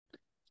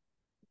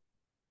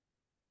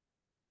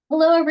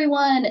Hello,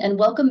 everyone, and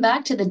welcome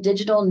back to the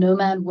Digital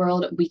Nomad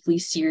World weekly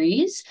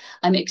series.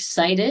 I'm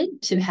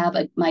excited to have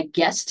my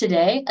guest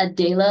today,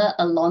 Adela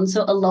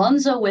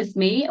Alonso with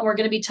me, and we're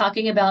going to be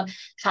talking about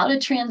how to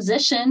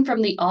transition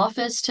from the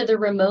office to the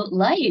remote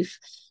life.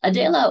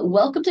 Adela,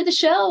 welcome to the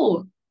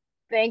show.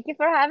 Thank you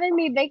for having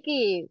me,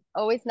 Becky.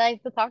 Always nice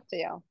to talk to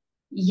you.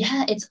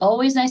 Yeah, it's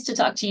always nice to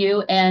talk to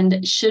you.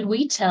 And should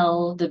we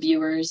tell the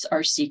viewers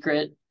our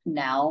secret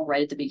now,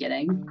 right at the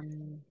beginning?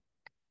 Mm,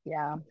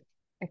 yeah,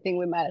 I think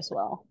we might as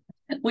well.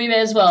 We may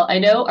as well. I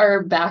know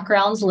our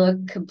backgrounds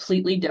look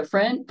completely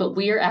different, but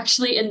we are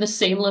actually in the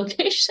same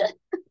location.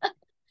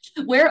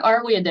 Where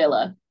are we,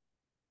 Adela?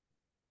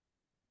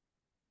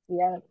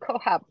 Yeah,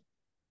 Kohab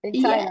in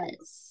Thailand.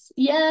 Yes.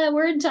 Yeah,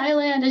 we're in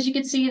Thailand. As you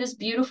can see, this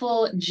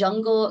beautiful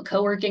jungle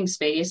co-working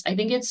space. I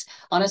think it's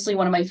honestly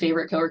one of my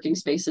favorite co-working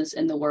spaces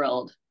in the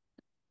world.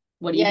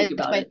 What do you Yeah, think it's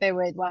about my it?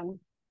 favorite one.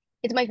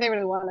 It's my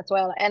favorite one as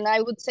well. And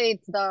I would say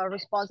it's the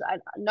response,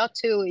 not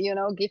to,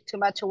 give too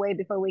much away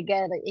before we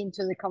get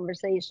into the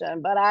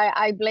conversation, but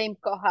I blame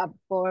Kohab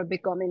for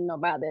becoming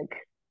nomadic.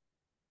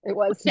 It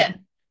was, Yeah,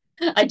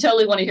 I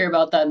totally want to hear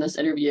about that in this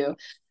interview.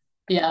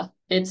 Yeah,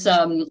 it's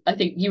I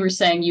think you were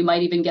saying you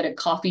might even get a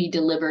coffee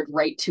delivered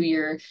right to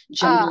your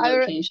jungle I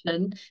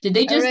location. Did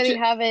they just already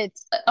have it.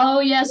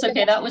 Oh yes,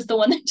 okay, that was the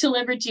one that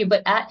delivered to you,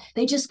 but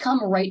they just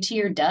come right to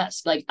your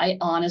desk. Like I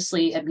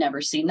honestly have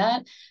never seen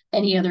that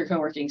any other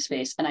co-working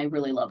space and I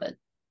really love it.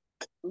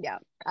 Yeah,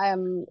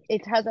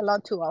 it has a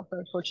lot to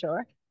offer for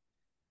sure.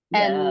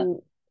 Yeah.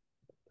 And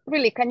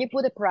really, can you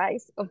put a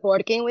price of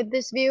working with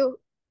this view?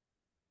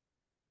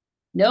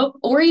 Nope.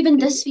 Or even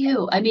this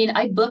view. I mean,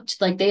 I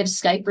booked like they have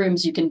Skype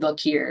rooms you can book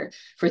here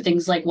for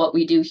things like what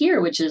we do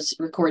here, which is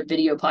record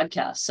video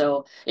podcasts.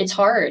 So it's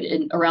hard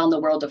around the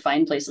world to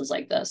find places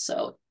like this.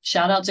 So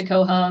shout out to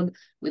CoHub.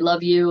 We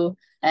love you.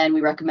 And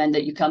we recommend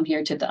that you come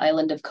here to the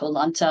island of Koh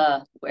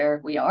Lanta, where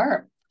we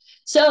are.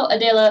 So,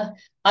 Adela,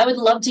 I would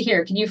love to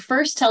hear. Can you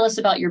first tell us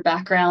about your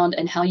background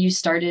and how you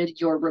started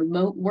your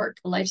remote work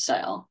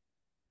lifestyle?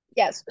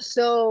 Yes.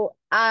 So,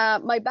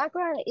 my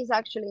background is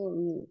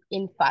actually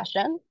in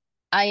fashion.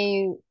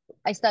 I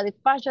I studied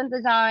fashion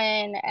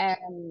design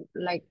and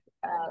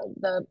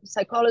the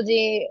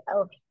psychology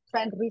of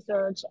trend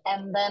research,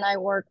 and then I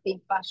worked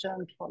in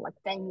fashion for like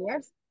 10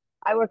 years.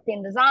 I worked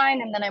in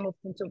design, and then I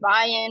moved into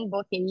buying,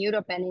 both in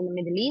Europe and in the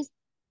Middle East.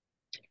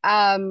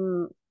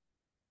 Um,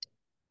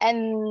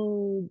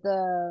 and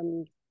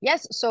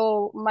yes,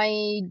 so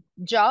my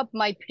job,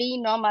 my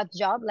pre-nomad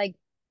job, like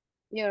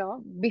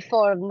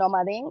before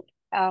nomading,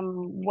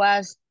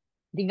 was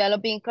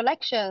developing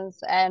collections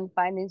and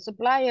finding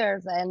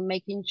suppliers and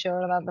making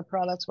sure that the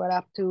products were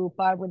up to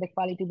par with the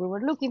quality we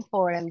were looking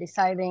for and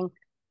deciding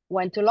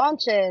when to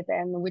launch it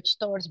and which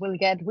stores will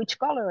get which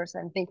colors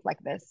and things like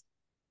this.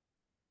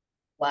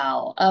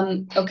 Wow.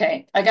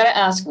 Okay. I gotta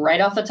ask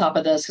right off the top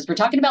of this, because we're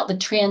talking about the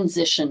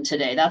transition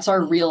today. That's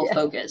our real Yes.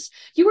 focus.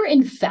 You were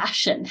in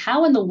fashion.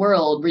 How in the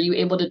world were you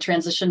able to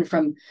transition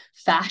from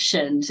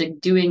fashion to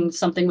doing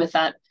something with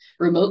that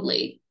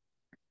remotely?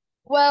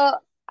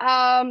 Well,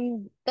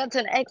 that's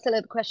an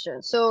excellent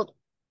question. So,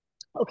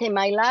 okay,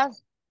 my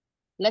last,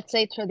 let's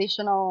say,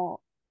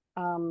 traditional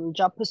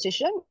job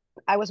position,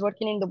 I was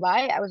working in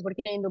Dubai. I was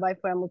working in Dubai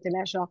for a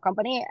multinational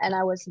company, and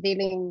I was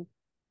dealing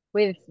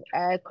with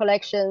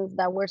collections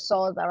that were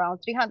sold around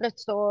 300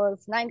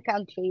 stores, 9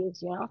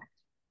 countries.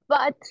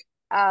 But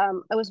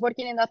I was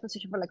working in that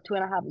position for like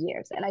 2.5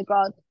 years, and I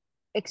got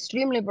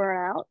extremely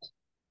burnt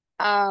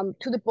out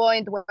to the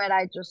point where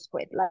I just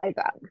quit. Like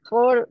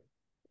for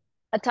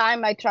a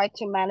time, I tried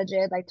to manage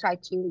it. I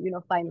tried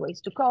to, find ways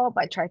to cope.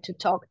 I tried to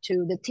talk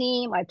to the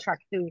team. I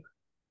tried to,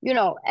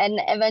 and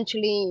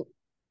eventually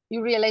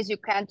you realize you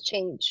can't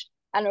change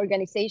an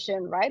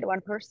organization, right?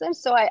 One person.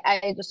 So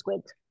I just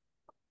quit.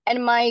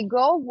 And my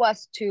goal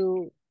was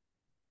to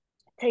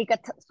take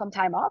some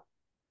time off,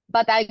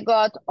 but I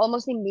got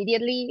almost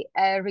immediately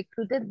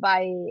recruited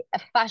by a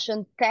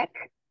fashion tech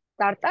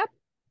startup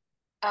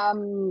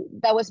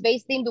that was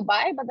based in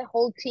Dubai, but the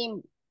whole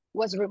team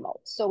was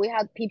remote. So we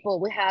had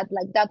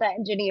like data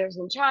engineers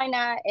in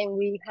China, and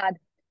we had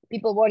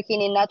people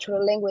working in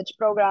natural language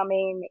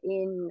programming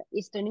in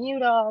Eastern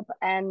Europe,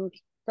 and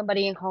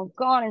somebody in Hong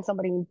Kong, and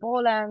somebody in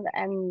Poland,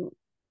 and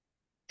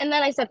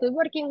then I started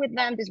working with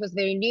them. This was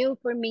very new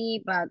for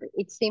me, but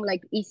it seemed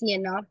like easy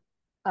enough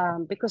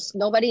because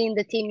nobody in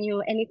the team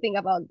knew anything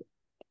about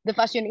the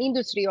fashion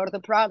industry or the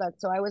product.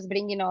 So I was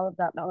bringing all of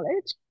that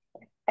knowledge.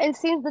 And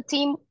since the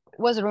team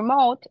was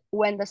remote,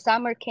 when the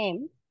summer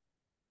came,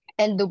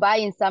 and Dubai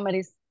in summer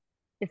is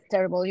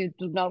terrible, you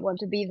do not want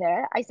to be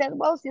there. I said,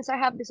 well, since I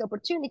have this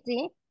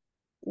opportunity,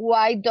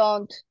 why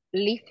don't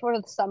leave for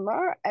the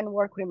summer and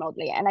work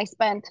remotely? And I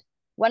spent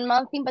 1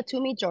 month in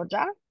Batumi,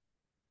 Georgia,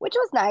 which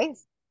was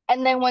nice.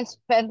 And then one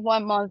spent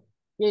 1 month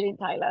here in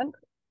Thailand,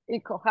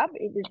 in Koh Hab.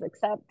 It is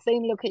exact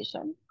same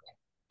location.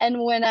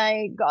 And when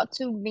I got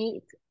to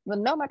meet the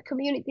nomad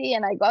community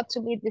and I got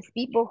to meet these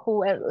people who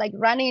were like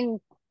running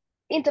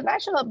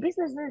international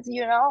businesses,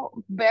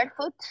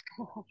 barefoot,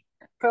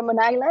 from an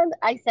island,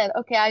 I said,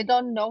 okay, I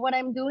don't know what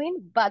I'm doing,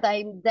 but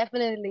I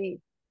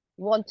definitely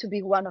want to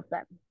be one of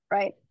them,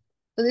 right?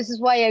 So this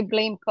is why I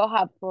blame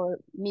Cohab for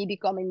me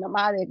becoming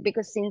nomadic,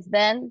 because since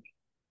then,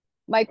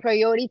 my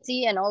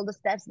priority and all the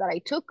steps that I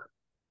took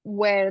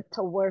were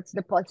towards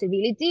the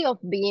possibility of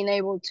being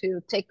able to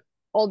take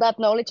all that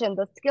knowledge and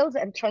the skills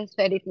and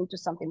transfer it into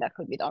something that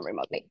could be done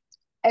remotely.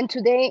 And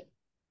today,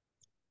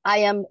 I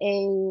am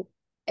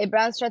a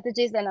brand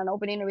strategist and an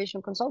open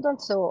innovation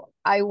consultant. So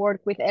I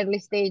work with early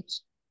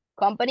stage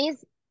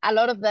companies. A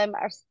lot of them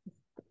are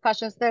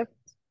fashion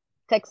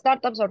tech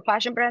startups or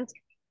fashion brands.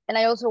 And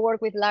I also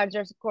work with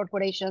larger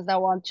corporations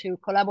that want to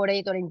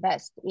collaborate or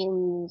invest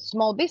in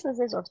small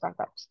businesses or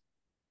startups.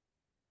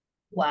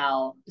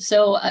 Wow.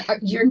 So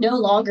you're no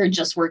longer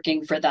just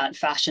working for that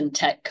fashion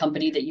tech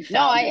company that you No,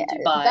 found in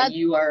Dubai. that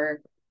You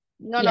are,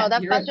 no, yeah,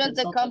 that you're a fashion tech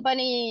consultant.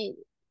 company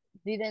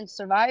didn't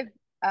survive,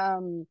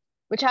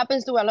 which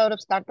happens to a lot of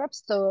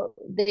startups. So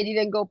they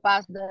didn't go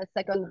past the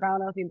second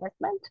round of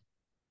investment.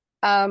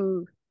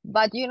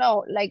 But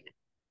like,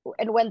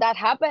 and when that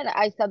happened,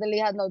 I suddenly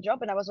had no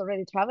job and I was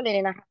already traveling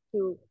and I had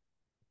to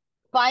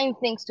find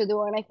things to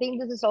do. And I think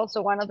this is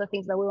also one of the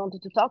things that we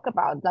wanted to talk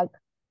about. Like,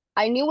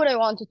 I knew what I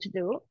wanted to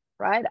do,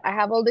 right? I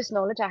have all this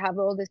knowledge, I have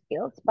all these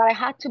skills, but I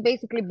had to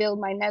basically build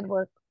my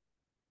network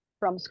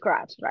from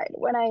scratch, right?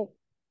 When I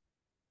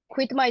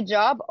quit my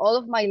job, all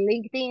of my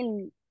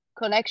LinkedIn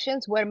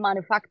connections were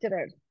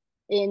manufacturers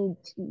in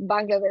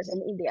Bangladesh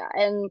and India.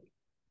 And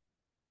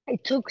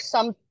it took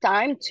some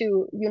time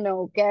to,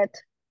 get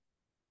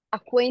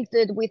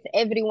acquainted with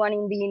everyone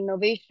in the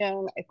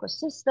innovation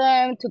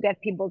ecosystem, to get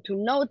people to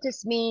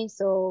notice me.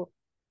 So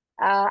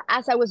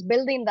as I was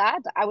building that,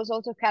 I was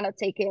also kind of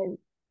taking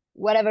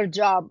whatever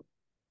job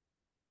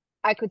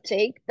I could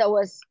take that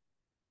was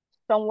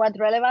somewhat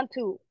relevant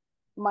to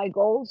my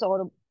goals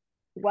or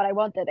what I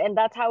wanted. And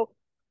that's how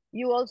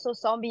you also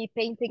saw me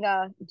painting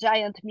a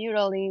giant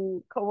mural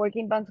in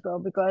co-working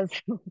Bansko because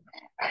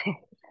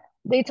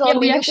they Yeah, told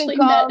me we you can actually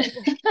met.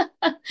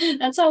 come.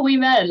 That's how we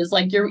met. Is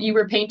like you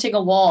were painting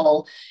a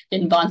wall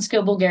in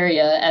Bansko,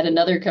 Bulgaria at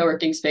another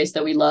co-working space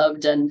that we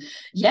loved. And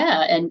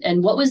yeah,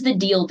 and what was the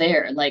deal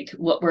there? Like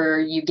what were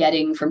you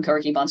getting from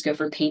co-working Bansko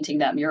for painting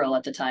that mural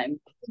at the time?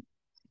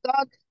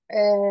 Got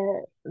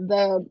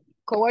the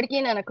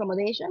co-working and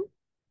accommodation.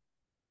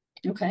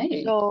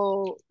 Okay.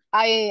 So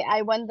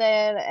I went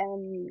there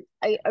and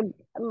I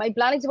my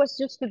plan is was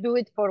just to do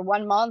it for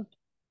 1 month,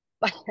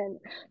 but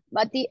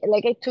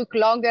like it took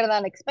longer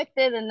than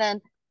expected, and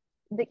then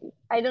the,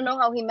 I don't know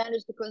how he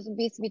managed to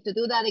convince me to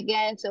do that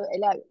again. So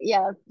like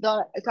yeah, I've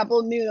done a couple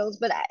of murals,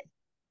 but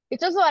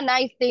it's also a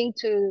nice thing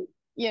to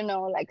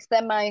like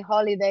semi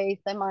holiday,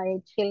 semi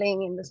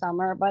chilling in the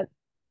summer.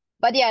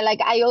 But yeah, like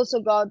I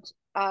also got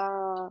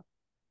uh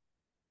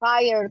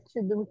hired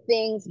to do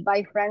things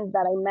by friends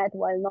that I met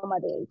while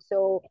nomading.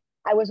 So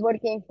I was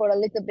working for a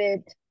little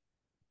bit,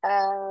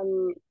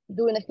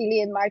 doing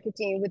affiliate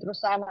marketing with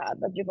Rosanna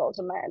that you've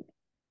also met.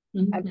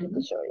 I'm pretty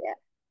Mm-hmm. sure, yeah.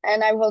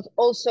 And I was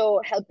also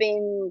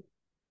helping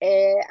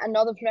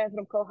another friend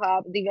from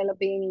Cohab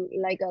developing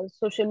like a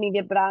social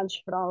media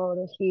branch for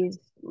his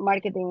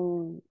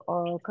marketing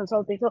or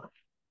consulting. So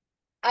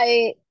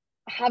I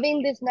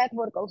having this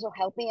network also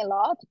helped me a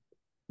lot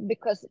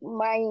because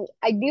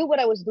I knew what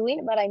I was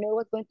doing, but I knew it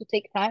was going to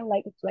take time.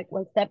 Like it's like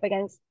one step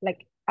against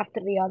like after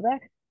the other.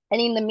 And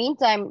in the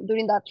meantime,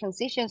 during that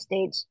transition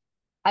stage,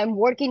 I'm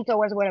working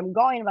towards where I'm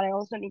going, but I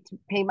also need to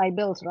pay my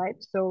bills, right?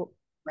 So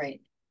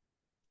Right.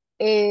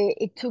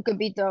 it took a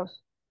bit of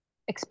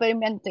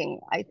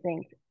experimenting, I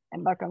think,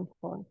 and back and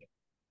forth.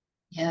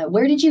 Yeah.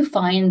 Where did you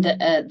find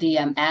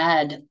the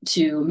ad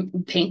to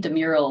paint the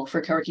mural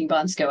for co-working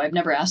Bansko? I've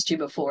never asked you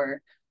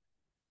before.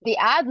 The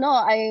ad, no,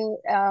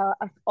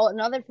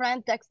 another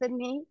friend texted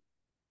me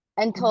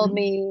and told Mm-hmm.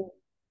 me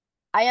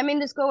I am in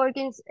this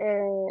co-working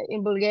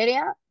in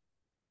Bulgaria.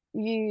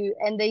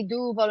 And they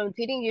do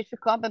volunteering. You should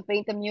come and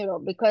paint a mural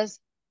because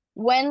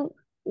when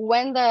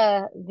when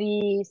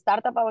the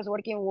startup I was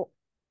working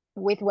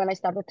with when I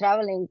started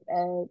traveling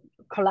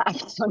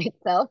collapsed on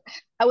itself,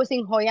 I was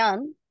in Hoi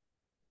An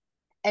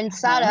and Uh-huh.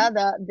 Sarah,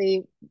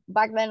 the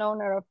back then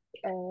owner of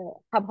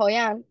Hub Hoi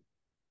An,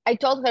 I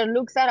told her,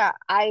 look, Sarah,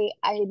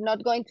 I'm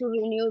not going to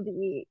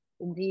renew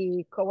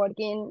the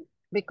co-working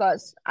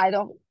because I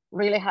don't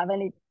really have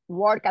any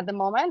work at the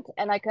moment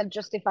and I can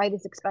justify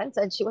this expense.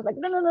 And she was like,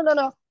 no, no, no, no,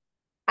 no.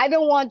 I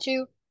don't want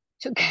you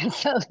to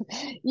cancel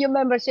your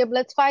membership.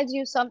 Let's find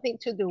you something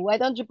to do. Why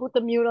don't you put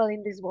a mural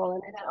in this wall?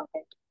 And I said,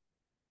 okay.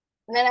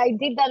 And then I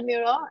did that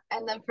mural.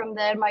 And then from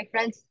there, my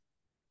friends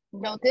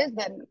noticed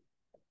and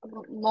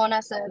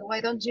Mona said, why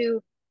don't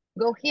you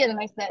go here? And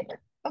I said,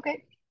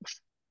 okay.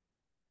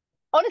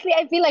 Honestly,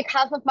 I feel like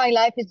half of my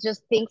life is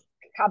just things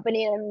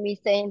happening and me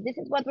saying, this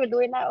is what we're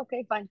doing now.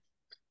 Okay, fine.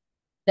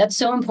 That's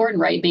so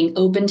important, right? Being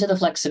open to the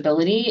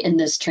flexibility in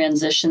this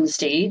transition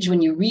stage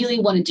when you really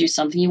want to do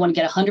something, you want to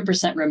get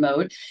 100%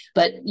 remote.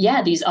 But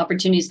yeah, these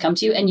opportunities come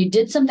to you. And you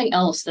did something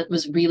else that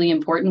was really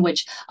important,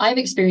 which I've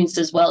experienced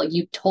as well.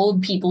 You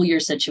told people your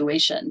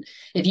situation.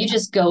 If you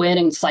just go in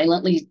and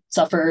silently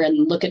suffer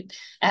and look at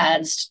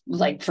ads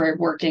like for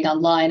working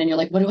online and you're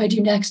like, what do I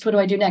do next? What do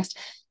I do next?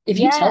 If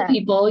you tell Yeah,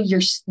 people,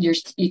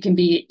 you can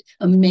be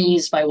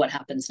amazed by what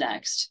happens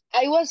next.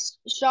 I was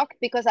shocked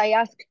because I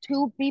asked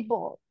two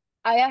people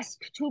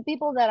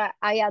that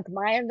I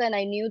admired and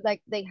I knew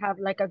like they have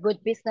like a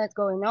good business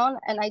going on.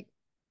 And I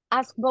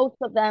asked both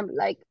of them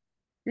like,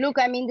 look,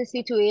 I'm in this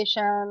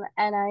situation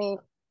and I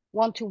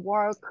want to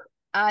work.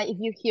 If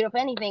you hear of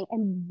anything,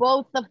 and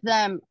both of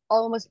them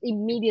almost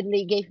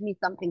immediately gave me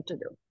something to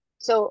do.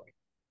 So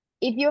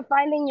if you're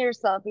finding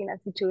yourself in a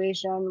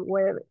situation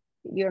where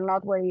you're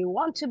not where you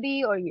want to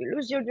be, or you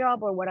lose your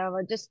job or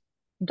whatever, just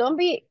don't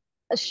be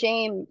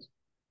ashamed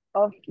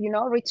of,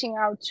 reaching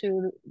out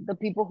to the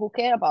people who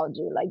care about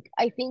you. Like,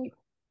 I think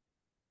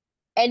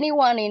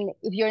anyone if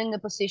you're in the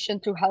position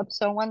to help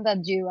someone that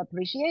you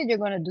appreciate, you're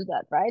going to do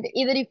that, right?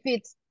 Either if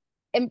it's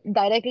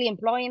directly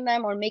employing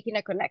them or making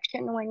a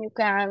connection when you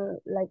can.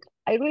 Like,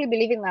 I really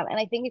believe in that, and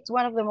I think it's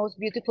one of the most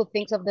beautiful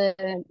things of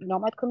the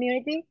nomad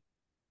community,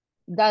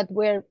 that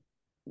where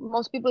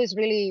most people is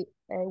really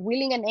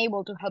willing and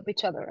able to help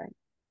each other, right?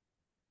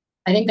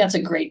 I think that's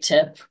a great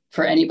tip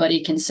for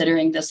anybody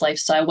considering this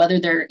lifestyle, whether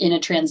they're in a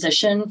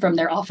transition from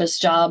their office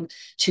job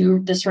to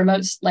this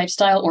remote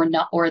lifestyle or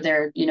not, or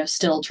they're,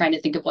 still trying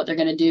to think of what they're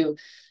going to do.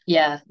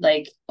 Yeah,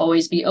 like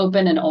always be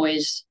open and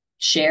always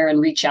share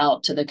and reach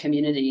out to the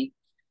community.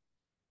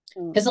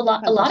 Because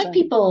Fantastic.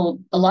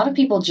 a lot of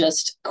people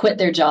just quit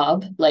their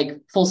job, like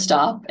full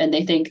stop, and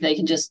they think they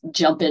can just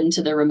jump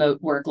into the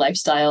remote work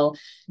lifestyle.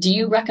 Do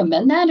you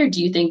recommend that, or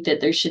do you think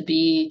that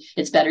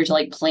it's better to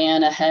like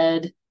plan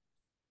ahead?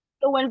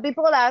 So when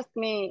people ask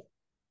me,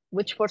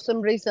 which for some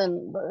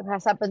reason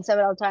has happened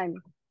several times,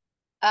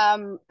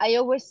 I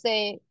always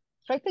say,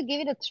 try to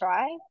give it a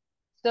try.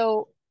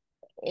 So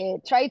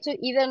try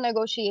to either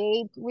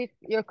negotiate with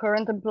your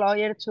current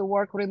employer to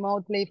work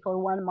remotely for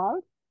 1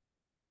 month,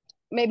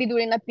 maybe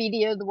during a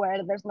period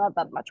where there's not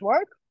that much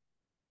work,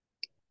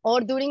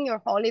 or during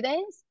your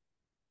holidays,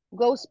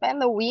 go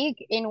spend a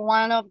week in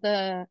one of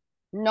the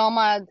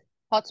nomad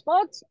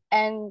hotspots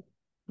and,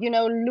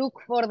 look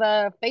for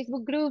the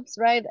Facebook groups,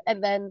 right?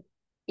 And then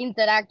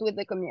interact with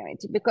the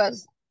community,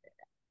 because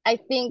I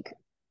think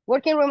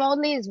working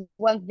remotely is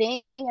one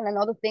thing, and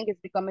another thing is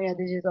becoming a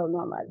digital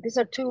nomad. These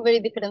are two very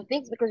different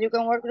things, because you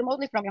can work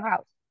remotely from your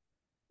house.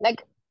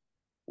 Like,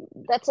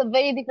 that's a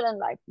very different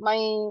life.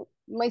 My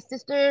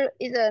sister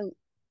is an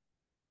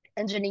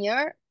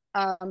engineer.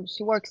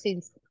 She works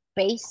in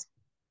space.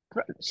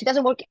 She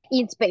doesn't work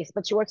in space,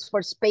 but she works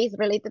for space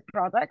related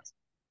products.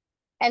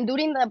 And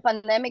during the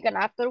pandemic and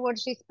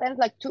afterwards, she spent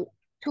like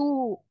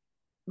two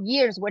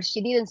years where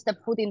she didn't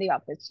step foot in the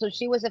office. So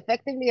she was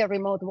effectively a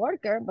remote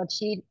worker, but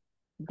she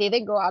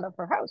didn't go out of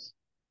her house.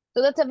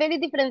 So that's a very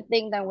different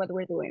thing than what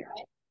we're doing,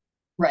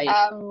 right?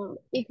 Right.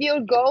 If your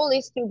goal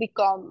is to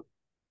become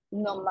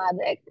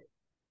nomadic,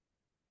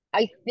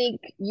 I think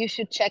you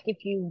should check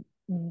if you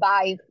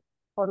vibe,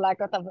 for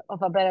lack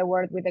of a better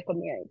word, with the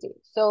community.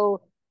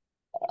 So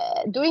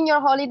during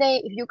your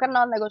holiday, if you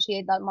cannot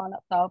negotiate that amount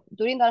of stuff,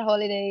 during that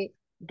holiday,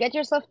 get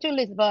yourself to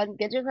Lisbon,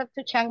 get yourself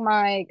to Chiang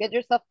Mai, get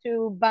yourself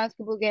to Bansk,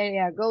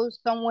 Bulgaria, go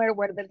somewhere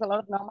where there's a lot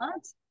of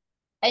nomads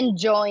and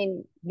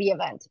join the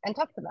event and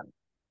talk to them.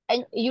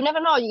 And you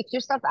never know, if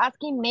you start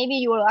asking, maybe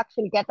you will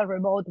actually get a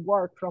remote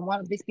work from one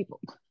of these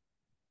people.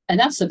 And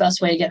that's the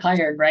best way to get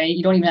hired, right?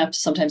 You don't even have to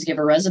sometimes give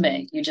a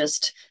resume. You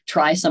just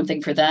try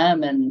something for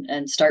them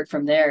and start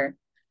from there.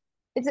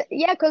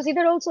 Yeah,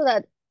 consider also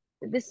that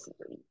this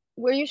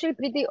we're usually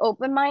pretty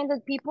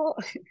open-minded people.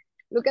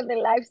 Look at the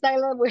lifestyle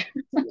that we're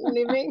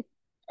living.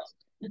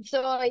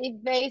 So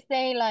if they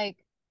say like,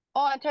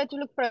 "Oh, I tried to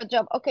look for a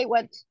job," okay,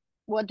 what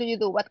do you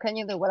do? What can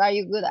you do? What are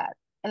you good at?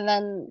 And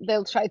then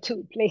they'll try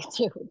to place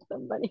you with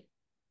somebody.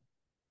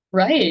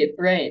 Right,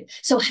 right.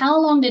 So how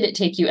long did it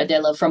take you,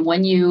 Adela, from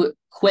when you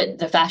quit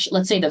the fashion,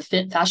 let's say the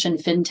fashion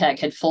fintech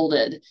had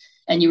folded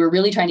and you were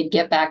really trying to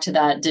get back to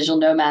that digital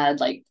nomad,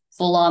 like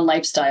full on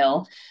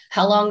lifestyle?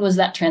 How long was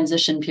that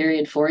transition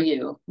period for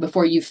you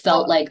before you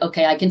felt Oh, like,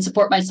 okay, I can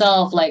support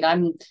myself, like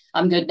I'm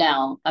good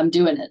now. I'm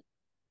doing it.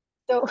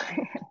 so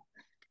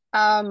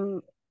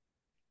um,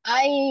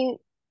 I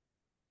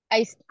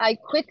I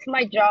quit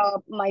my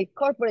job, my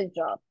corporate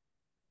job,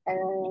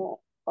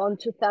 on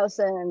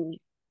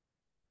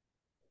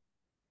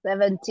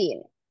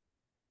 2017,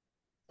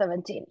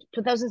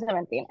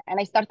 2017. And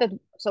I started,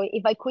 so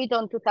if I quit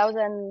on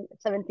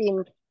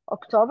 2017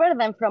 October,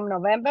 then from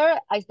November,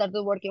 I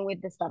started working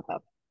with the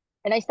startup.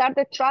 And I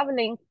started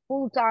traveling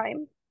full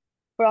time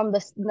from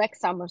the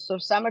next summer, so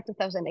summer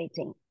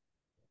 2018.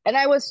 And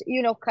I was,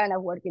 kind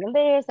of working on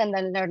this and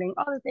then learning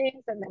other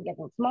things and then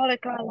getting smaller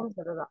clients,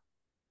 blah, blah, blah.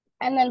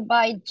 And then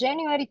by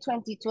January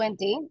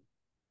 2020,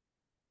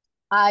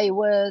 I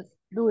was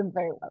doing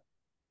very well.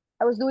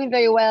 I was doing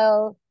very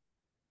well.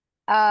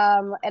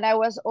 And I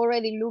was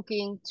already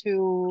looking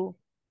to,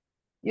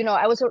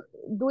 I was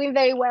doing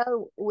very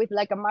well with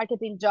like a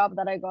marketing job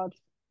that I got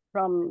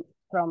from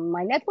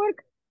my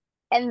network.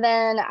 And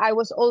then I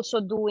was also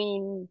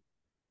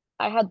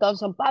I had done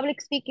some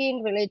public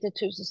speaking related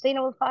to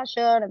sustainable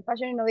fashion and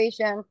fashion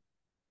innovation.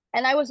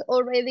 And I was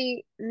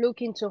already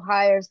looking to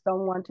hire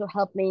someone to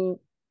help me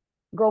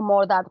go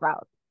more that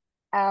route.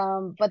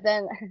 But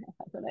then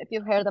I don't know if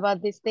you heard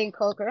about this thing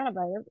called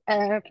coronavirus.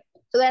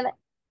 So then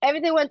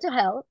everything went to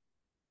hell.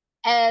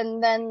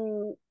 And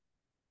then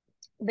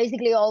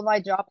basically all my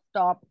job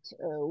stopped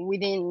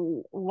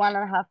within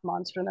 1.5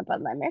 months from the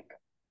pandemic.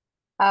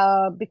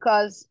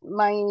 Because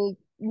my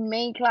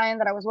main client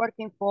that I was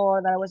working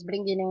for, that I was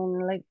bringing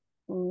in like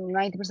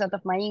 90%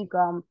 of my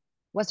income,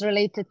 was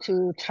related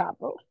to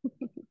travel.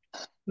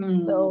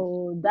 Hmm.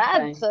 So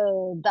that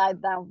Okay.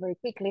 died down very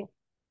quickly.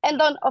 And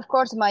then, of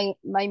course, my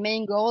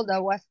main goal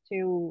that was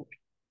to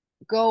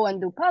go and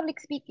do public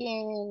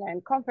speaking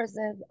and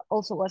conferences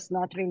also was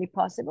not really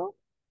possible.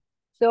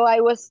 So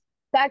I was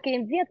stuck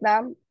in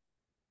Vietnam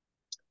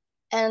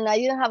and I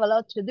didn't have a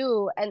lot to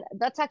do. And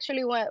that's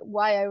actually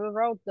why I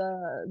wrote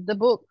the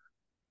book,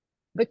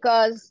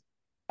 because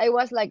I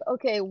was like,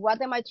 okay,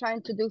 what am I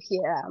trying to do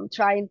here? I'm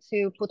trying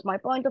to put my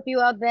point of view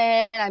out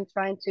there. I'm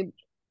trying to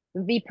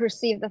be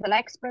perceived as an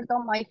expert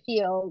on my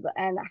field.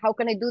 And how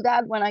can I do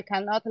that when I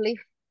cannot leave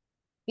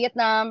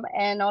Vietnam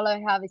and all I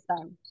have is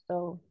time?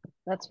 So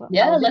that's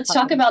Yeah, how this let's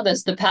talk happened. about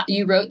this.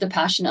 You wrote The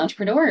Passion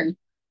Entrepreneur.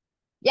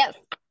 Yes.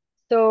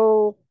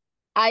 So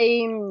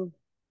I'm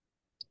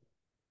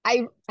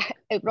I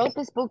I wrote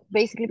this book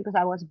basically because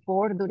I was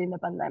bored during the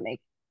pandemic.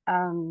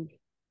 Um,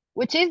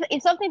 which is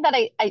it's something that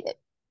I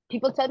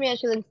people tell me I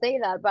shouldn't say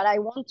that, but I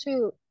want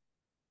to,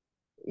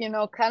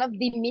 kind of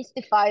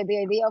demystify the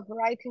idea of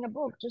writing a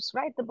book. Just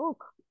write the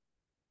book.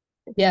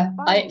 It's Yeah,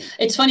 I fine.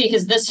 it's funny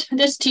because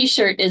this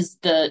t-shirt is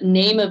the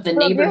name of the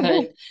From your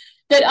neighborhood book.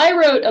 that I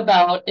wrote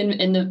about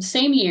in the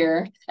same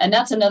year. And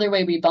that's another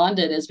way we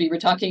bonded is we were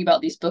talking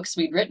about these books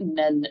we'd written.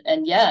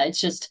 And yeah,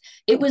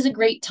 it was a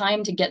great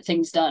time to get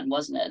things done,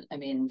 wasn't it? I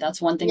mean,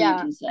 that's one thing you Yeah.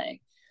 can say.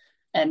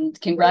 And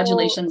So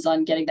congratulations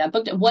on getting that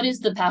book. What is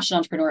The Passion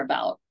Entrepreneur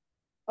about?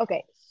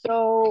 okay.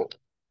 So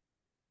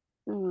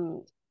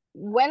mm,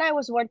 when I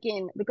was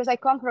working, because I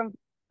come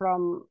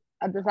from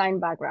a design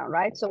background,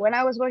 right? So when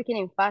I was working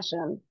in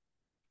fashion,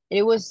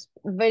 it was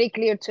very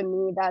clear to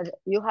me that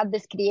you had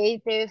this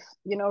creative,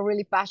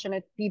 really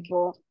passionate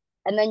people,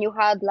 and then you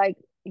had like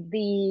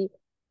the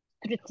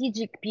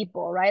strategic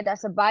people, right?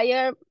 As a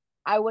buyer,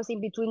 I was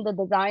in between the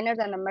designers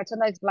and the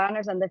merchandise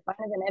planners and the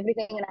finance and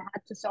everything, and I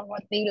had to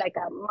somewhat be like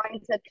a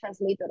mindset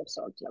translator of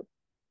sorts. Like,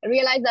 I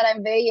realized that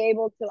I'm very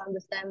able to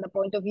understand the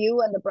point of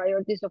view and the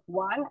priorities of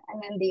one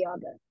and then the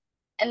other.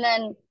 And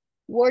then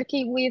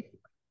working with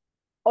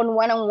on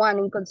one-on-one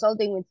in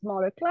consulting with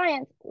smaller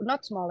clients,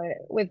 not smaller,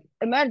 with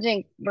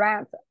emerging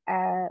brands,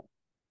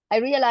 I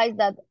realized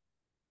that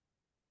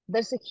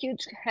there's a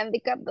huge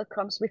handicap that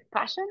comes with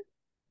passion.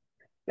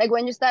 Like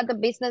when you start a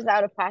business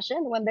out of passion,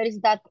 when there is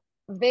that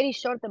very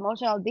short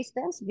emotional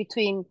distance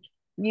between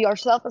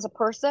yourself as a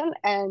person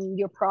and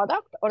your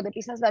product or the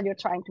business that you're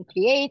trying to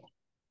create,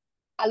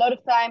 a lot of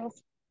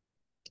times,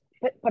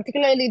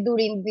 particularly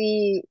during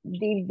the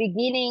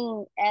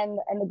beginning and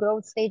the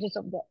growth stages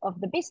of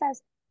the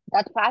business,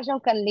 that passion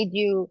can lead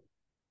you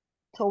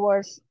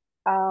towards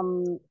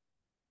um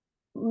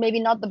maybe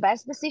not the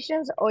best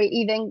decisions or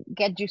even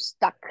get you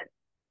stuck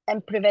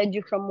and prevent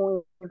you from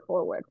moving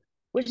forward,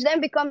 which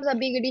then becomes a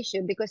bigger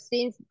issue because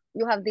since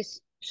you have this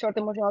short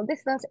emotional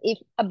distance, if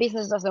a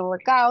business doesn't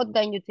work out,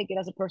 then you take it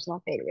as a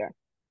personal failure.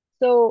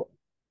 So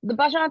the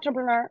passion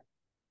entrepreneur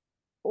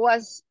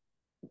was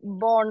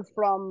born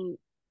from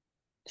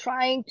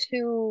trying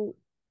to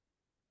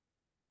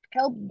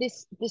help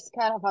this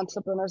kind of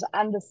entrepreneurs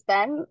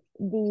understand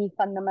the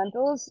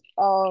fundamentals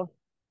of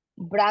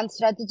brand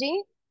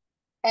strategy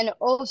and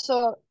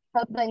also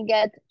help them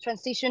get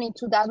transition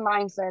into that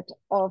mindset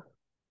of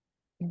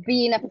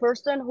being a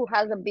person who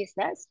has a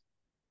business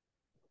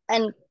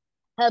and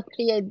help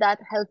create that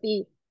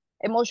healthy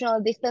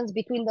emotional distance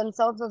between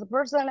themselves as a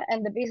person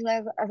and the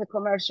business as a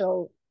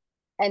commercial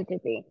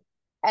entity.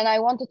 And I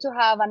wanted to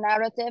have a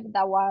narrative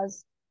that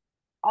was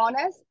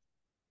honest,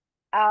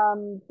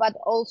 but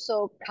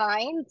also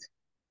kind.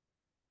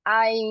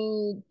 I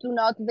do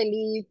not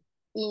believe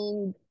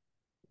in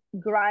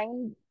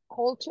grind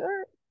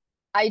culture.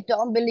 I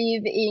don't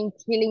believe in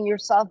killing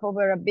yourself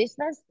over a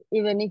business,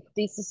 even if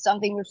this is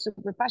something you're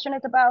super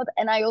passionate about.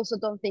 And I also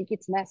don't think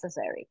it's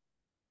necessary.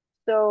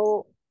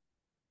 So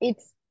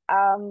it's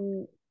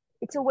um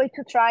it's a way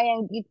to try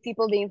and give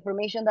people the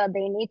information that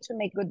they need to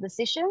make good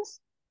decisions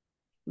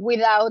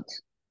without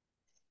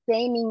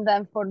shaming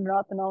them for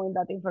not knowing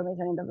that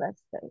information in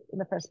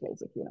the first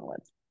place, if you know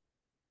what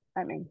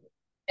I mean.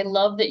 I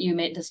love that you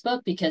made this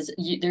book because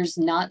there's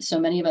not so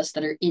many of us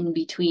that are in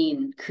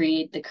between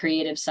create the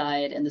creative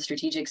side and the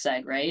strategic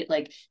side, right?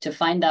 Like to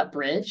find that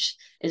bridge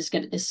is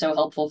so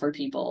helpful for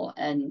people.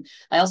 And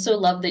I also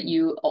love that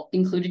you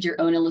included your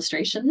own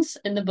illustrations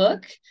in the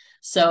book.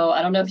 So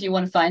I don't know if you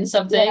want to find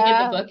something in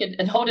the Yeah, book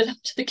and hold it up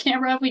to the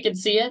camera if we can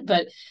see it,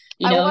 but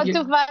I want you're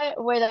to find,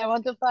 wait, I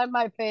want to find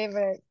my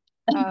favorite.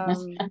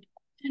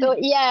 So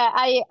yeah,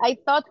 I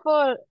thought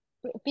for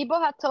people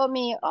had told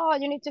me, oh,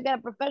 you need to get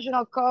a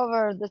professional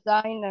cover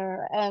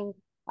designer, and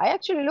I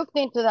actually looked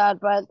into that,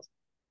 but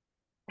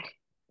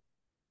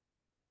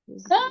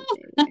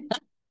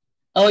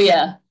oh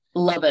yeah,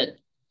 love it.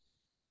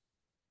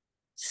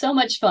 So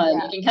much fun.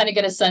 You yeah, can kind of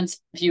get a sense,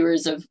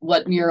 viewers, of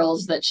what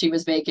murals that she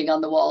was making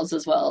on the walls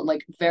as well.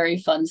 Like very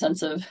fun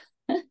sense of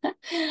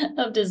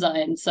of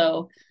design.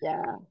 So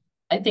yeah.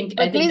 I But think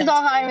please that's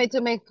don't hire me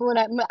to make food.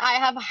 I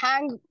have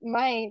hang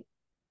my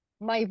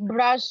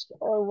brush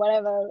or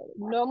whatever.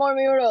 No more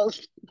murals.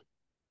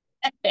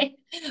 great.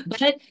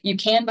 But you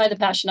can buy The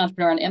Passion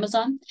Entrepreneur on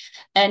Amazon.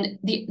 And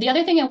the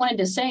other thing I wanted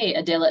to say,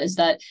 Adela, is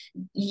that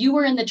you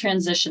were in the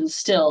transition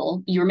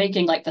still. You were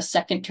making like the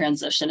second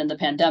transition in the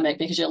pandemic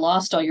because you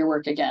lost all your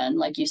work again,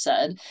 like you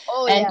said.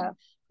 Oh And yeah,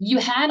 you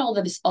had all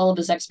of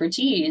this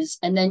expertise,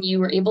 and then you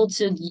were able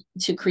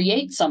to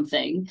create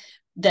something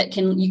that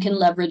you can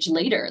leverage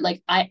later.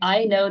 Like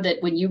I know that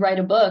when you write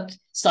a book,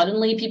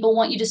 suddenly people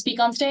want you to speak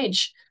on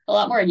stage a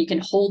lot more, and you can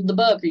hold the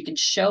book or you can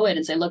show it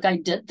and say, look, I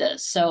did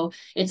this. So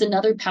it's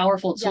another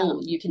powerful yeah,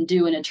 tool you can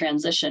do in a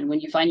transition when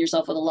you find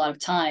yourself with a lot of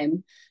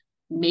time.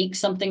 Make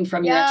something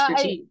from your yeah.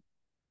 expertise.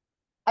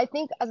 I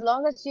think as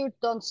long as you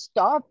don't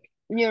stop,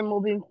 you're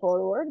moving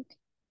forward.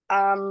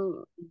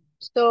 Um,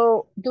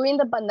 so during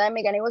the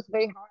pandemic, and it was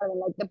very hard.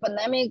 Like the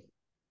pandemic,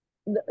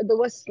 there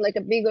was like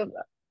a big of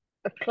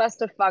a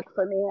clusterfuck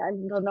for me. I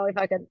don't know if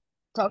I can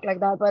talk like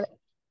that, but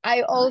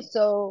I Fine.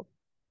 also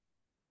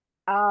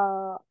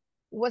uh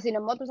was in a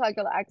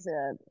motorcycle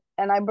accident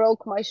and I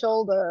broke my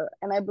shoulder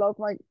and I broke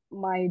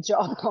my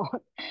jawbone.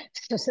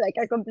 So it's like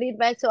a complete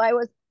mess. So I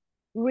was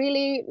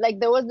really like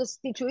there was this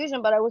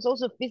situation, but I was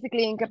also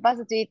physically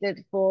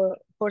incapacitated for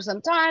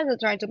some time. I was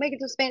trying to make it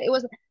to Spain. It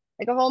was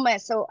like a whole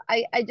mess. So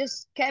I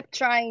just kept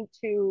trying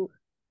to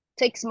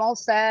take small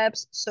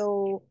steps.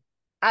 So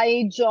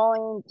I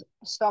joined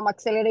some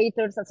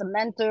accelerators as a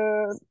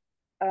mentor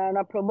on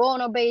a pro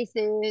bono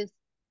basis,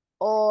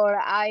 or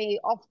I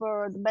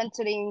offered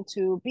mentoring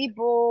to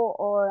people,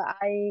 or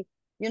I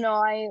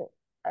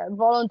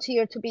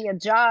volunteer to be a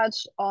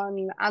judge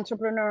on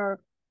entrepreneur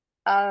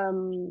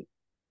um,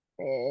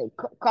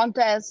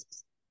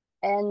 contests,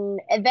 and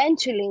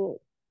eventually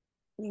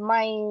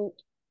my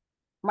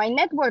my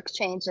network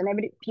changed, and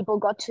people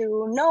got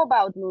to know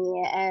about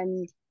me,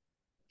 and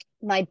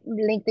my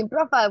LinkedIn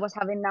profile was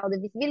having now the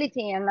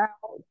visibility, and now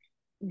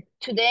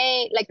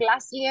today, like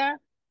last year,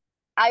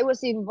 I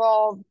was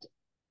involved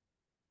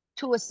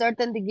to a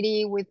certain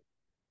degree with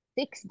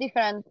six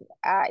different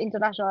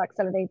international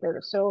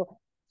accelerators. So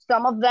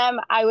some of them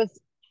I was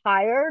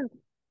hired,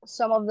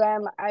 some of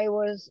them I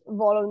was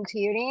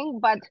volunteering,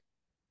 but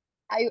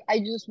I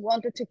just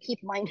wanted to keep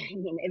my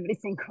name in every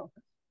single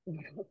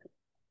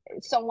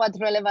somewhat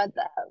relevant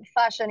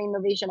fashion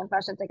innovation and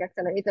fashion tech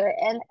accelerator,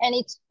 and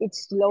it's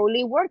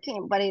slowly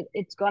working, but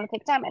it's gonna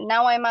take time. And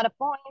now I'm at a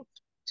point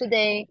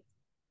today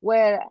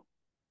where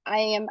I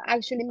am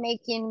actually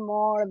making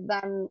more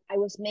than I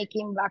was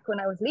making back when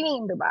I was living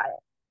in Dubai,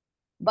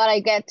 but I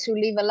get to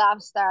live a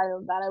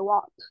lifestyle that I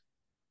want.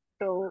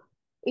 So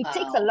it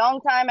takes a Wow.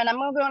 long time, and I'm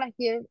not gonna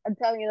hear and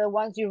tell you that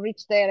once you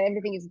reach there,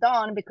 everything is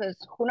done, because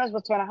who knows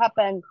what's gonna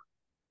happen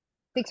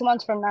 6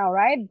 months from now,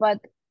 right? But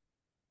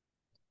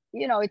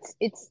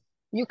it's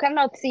you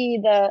cannot see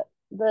the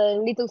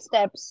little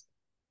steps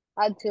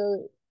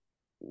until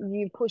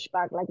you push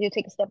back, like you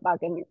take a step back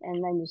and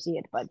then you see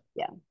it. But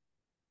yeah,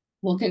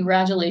 Well,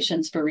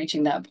 congratulations for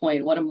reaching that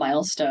point. What a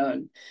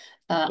milestone.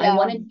 yeah.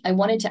 I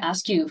wanted to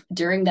ask you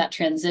during that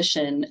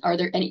transition,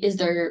 is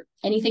there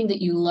anything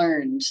that you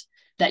learned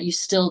that you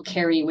still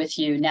carry with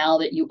you now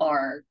that you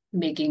are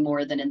making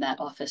more than in that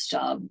office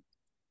job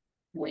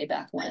way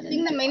back I when in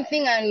think the main Dubai?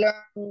 thing I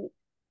learned,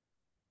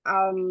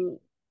 um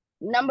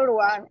number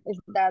one, is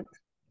that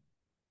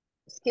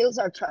skills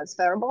are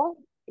transferable.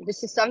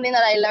 This is something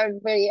that I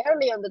learned very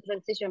early on the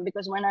transition,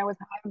 because when I was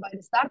hired by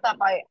the startup,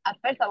 at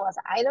first I was,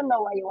 I don't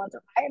know why you want to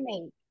hire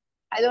me.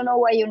 I don't know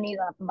why you need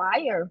a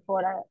buyer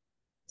for a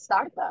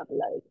startup.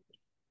 Like,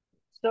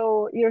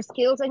 so your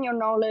skills and your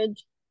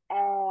knowledge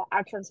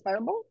are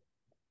transferable.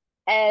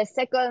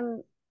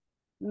 Second,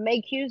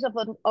 make use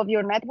of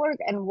your network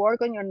and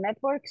work on your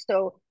network.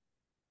 So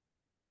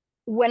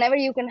whenever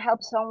you can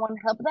help someone,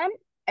 help them,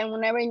 and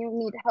whenever you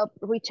need help,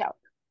 reach out.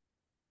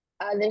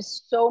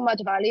 There's so much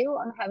value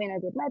on having a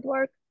good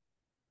network.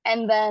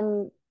 And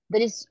then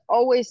there is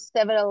always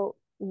several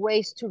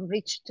ways to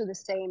reach to the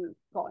same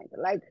point.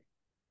 Like,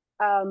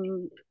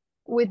 um,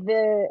 with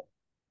the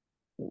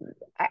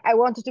I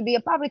wanted to be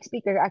a public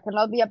speaker. I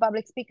cannot be a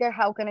public speaker.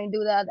 How can I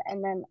do that?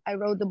 And then I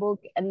wrote the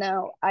book, and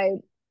now I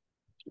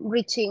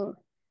reaching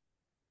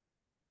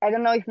I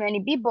don't know if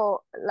many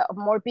people,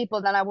 more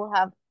people than I would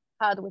have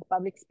had with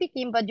public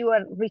speaking, but you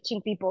are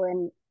reaching people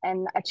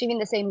and achieving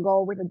the same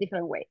goal with a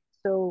different way.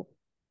 So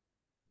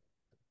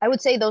I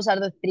would say those are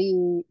the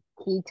three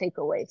key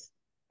takeaways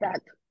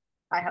that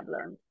I have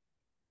learned.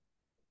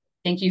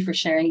 Thank you for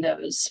sharing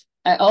those.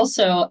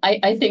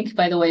 I think,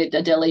 by the way,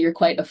 Adela, you're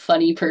quite a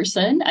funny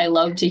person. I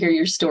love to hear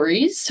your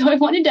stories. So I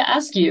wanted to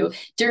ask you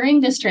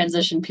during this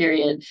transition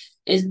period,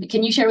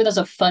 can you share with us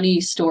a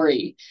funny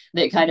story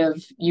that kind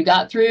of you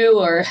got through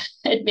or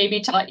it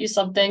maybe taught you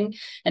something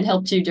and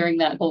helped you during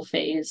that whole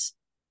phase?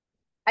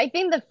 I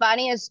think the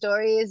funniest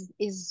story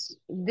is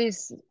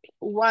this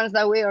ones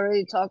that we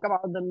already talked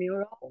about, the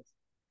murals,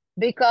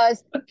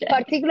 because Okay.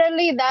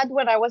 particularly that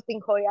when I was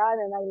in Hoi An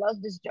and I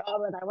lost this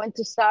job and I went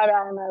to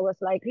Sarah and I was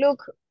like,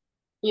 look,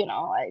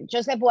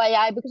 just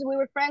FYI, because we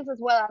were friends as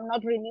well. I'm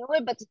not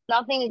renewing, but it's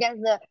nothing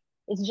against the.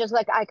 It's just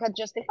like I can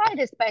justify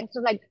this. Bank.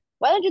 So like,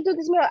 why don't you do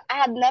this mural? I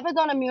had never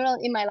done a mural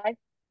in my life.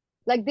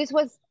 Like this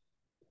was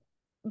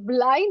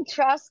blind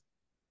trust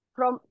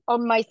from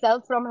on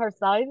myself from her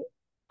side.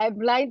 A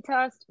blind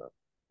trust,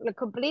 a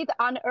complete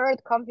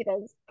unearned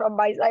confidence from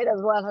my side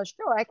as well.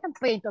 Sure, I can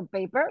paint on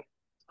paper.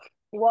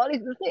 Wall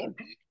is the same.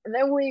 And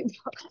then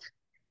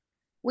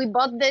we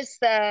bought this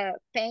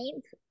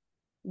paint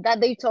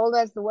that they told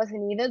us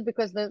wasn't needed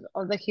because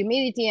of the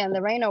humidity and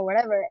the rain or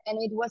whatever.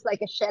 And it was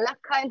like a shellac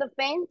kind of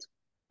paint.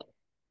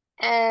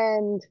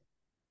 And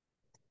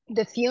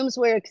the fumes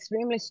were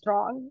extremely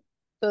strong.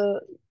 So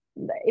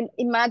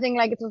imagine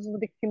like it was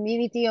the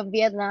humidity of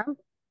Vietnam.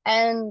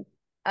 And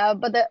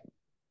but the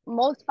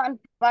most fun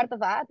part of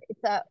that is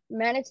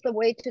managed the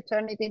way to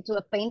turn it into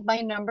a paint by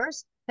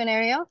numbers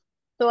scenario.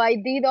 So I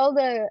did all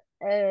the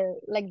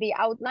like the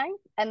outlines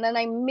and then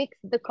I mixed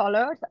the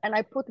colors and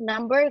I put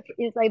numbers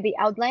inside the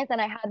outlines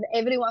and I had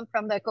everyone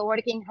from the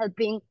co-working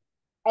helping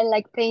and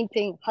like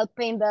help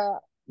paint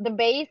the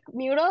base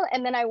mural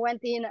and then I went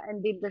in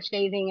and did the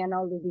shading and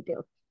all the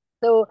details.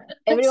 So That's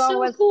everyone so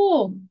was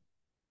cool.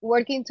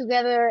 working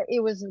together.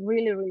 It was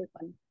really, really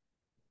fun.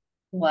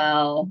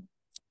 Wow.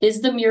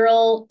 Is the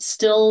mural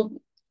still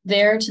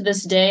there to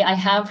this day? I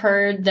have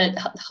heard that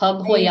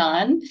Hub Hoi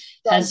I An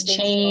don't has think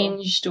so.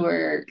 changed,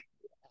 or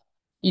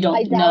you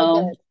I don't doubt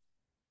know. it.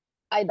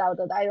 I doubt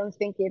it. I don't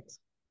think it's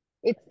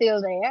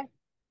still there.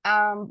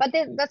 But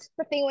that's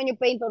the thing when you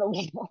paint on a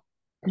wall.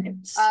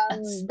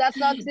 Yes. That's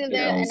not still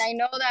there. And Murals. I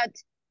know that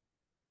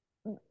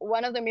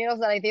one of the murals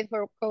that I did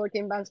for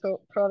co-working bands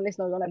probably is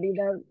not gonna be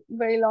there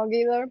very long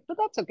either, but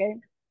that's okay.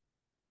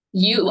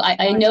 It's I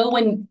fine. know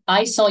when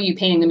I saw you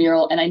painting the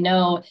mural, and I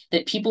know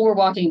that people were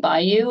walking by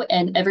you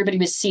and everybody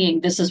was seeing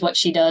this is what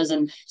she does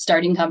and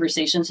starting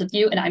conversations with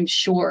you. And I'm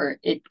sure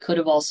it could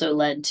have also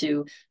led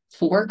to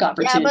work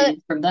Yeah, but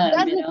opportunities from them,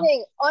 that's you the know?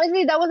 thing.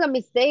 Honestly, that was a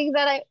mistake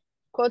that I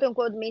quote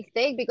unquote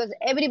mistake because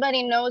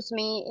everybody knows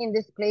me in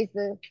these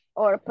places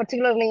or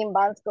particularly in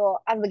Bansko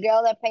as the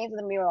girl that paints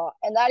the mural.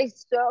 And that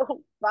is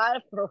so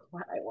far from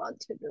what I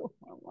want to do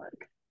for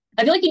work.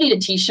 I feel like you need a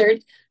t-shirt.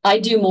 I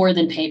do more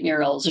than paint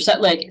murals or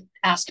something like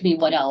ask me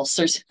what else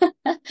or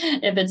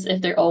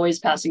if they're always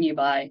passing you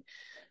by.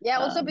 Yeah,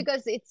 also Um,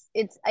 because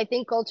it's I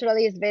think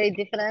culturally it's very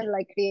different,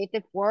 like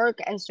creative work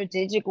and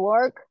strategic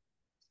work.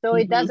 So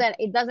mhm.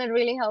 it doesn't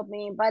really help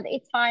me, but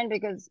it's fine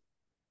because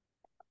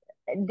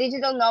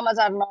digital nomads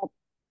are not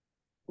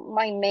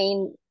my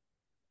main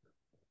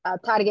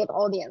target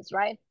audience,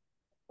 right?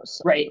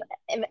 So Right.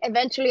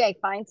 eventually I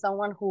find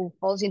someone who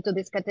falls into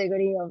this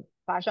category of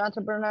fashion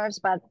entrepreneurs,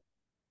 but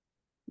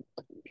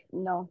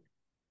no,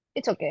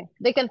 it's okay.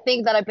 They can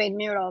think that I paint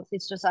murals.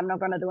 It's just I'm not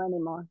gonna do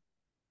anymore.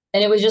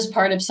 And it was just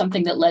part of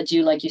something that led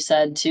you, like you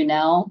said, to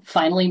now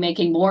finally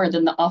making more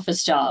than the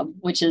office job,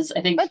 which is,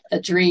 I think, But a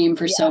dream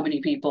for so yeah,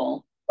 many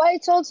people. but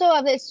it's also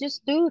let's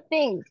just do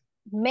things.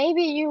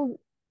 Maybe you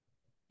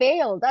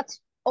fail. That's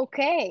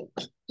okay.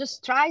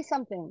 Just try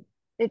something.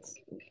 It's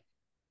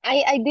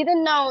I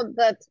didn't know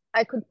that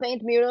I could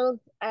paint murals,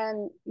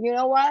 and you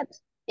know what?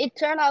 It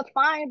turned out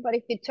fine, but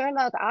if it turned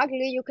out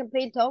ugly, you can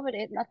paint over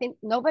it. Nothing,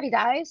 nobody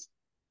dies.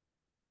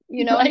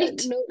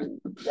 Right.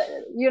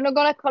 You're not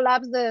gonna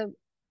collapse the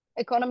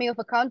economy of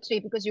a country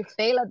because you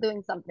fail at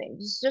doing something.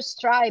 Just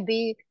try.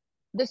 Be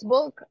this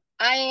book.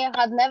 I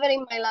had never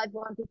in my life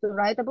wanted to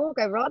write a book.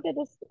 I wrote it.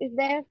 Is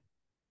there?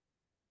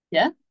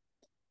 Yeah.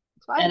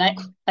 It's fine. And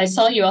I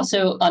saw you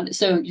also on,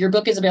 so your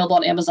book is available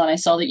on Amazon. I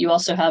saw that you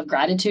also have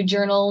gratitude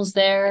journals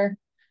there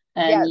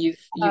and Yes.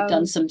 you've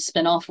done some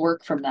spin-off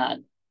work from that.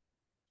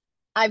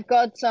 I've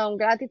got some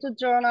gratitude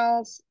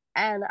journals,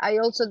 and I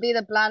also did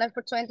a planner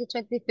for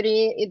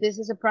 2023. This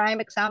is a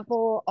prime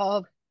example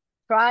of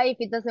try if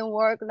it doesn't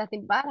work,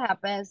 nothing bad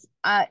happens.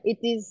 It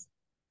is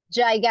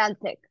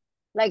gigantic.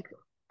 Like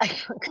I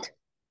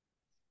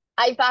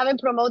I haven't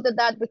promoted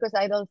that because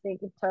I don't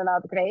think it turned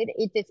out great.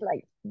 It is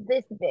like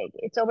this big.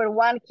 It's over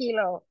 1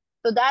 kilo.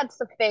 So that's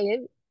a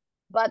fail,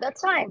 but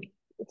that's fine.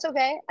 It's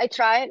okay. I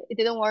tried. It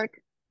didn't work.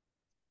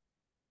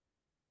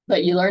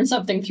 But you learned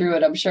something through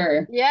it, I'm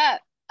sure. Yeah,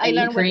 I And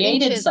you learned what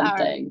created inches are.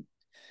 something.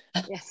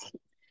 Yes.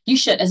 You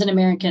should, as an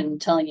American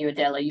telling you,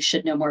 Adela, you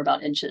should know more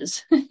about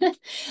inches.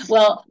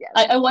 Well, Yes.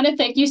 I want to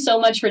thank you so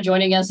much for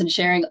joining us and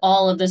sharing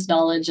all of this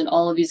knowledge and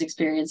all of these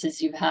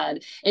experiences you've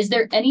had. Is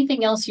there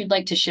anything else you'd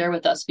like to share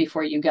with us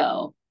before you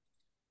go?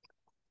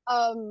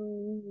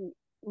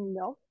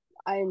 No,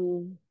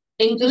 I'm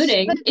just,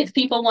 Including but if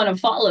people want to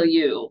follow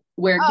you,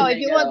 where oh, can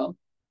they go?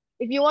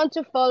 if you want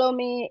to follow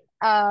me,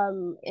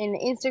 in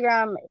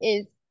Instagram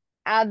is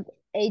ad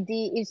ad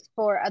is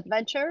for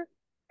adventure,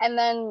 and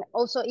then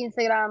also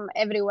Instagram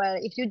everywhere.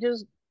 If you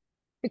just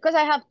because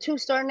I have two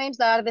surnames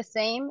that are the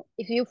same,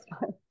 if you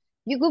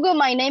you Google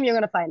my name, you're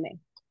gonna find me.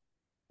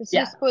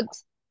 Yeah. Just put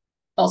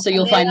Also,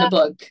 you'll find the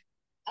Adela book.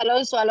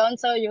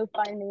 Alonso, you'll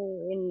find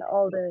me in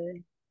all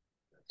the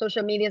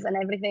social medias and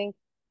everything.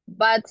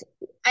 But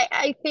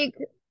I think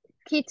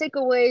key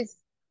takeaways,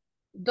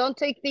 don't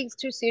take things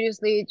too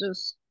seriously.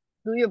 Just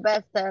do your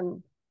best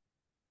and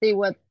see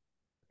what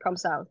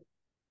comes out.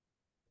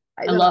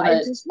 I I don't know. love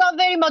it. It's not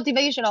very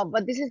motivational,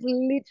 but this is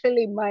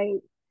literally my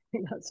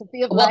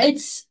philosophy of Well, life, and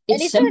it's it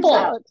works simple.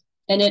 out.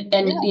 And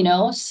Yeah. you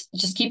know,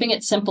 just keeping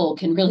it simple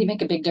can really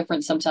make a big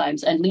difference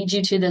sometimes and lead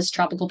you to this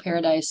tropical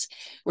paradise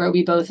where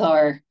we both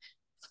are.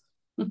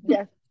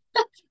 Yes.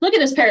 Look at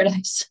this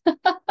paradise.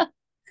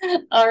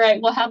 All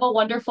right. Well, have a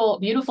wonderful,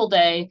 beautiful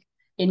day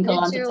in You Koh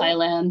Lanta, too.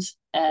 Thailand.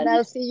 And And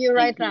I'll see you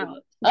thank right now.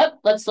 you.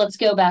 Let's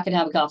go back and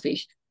have a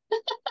coffee.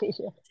 See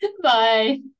you. Bye.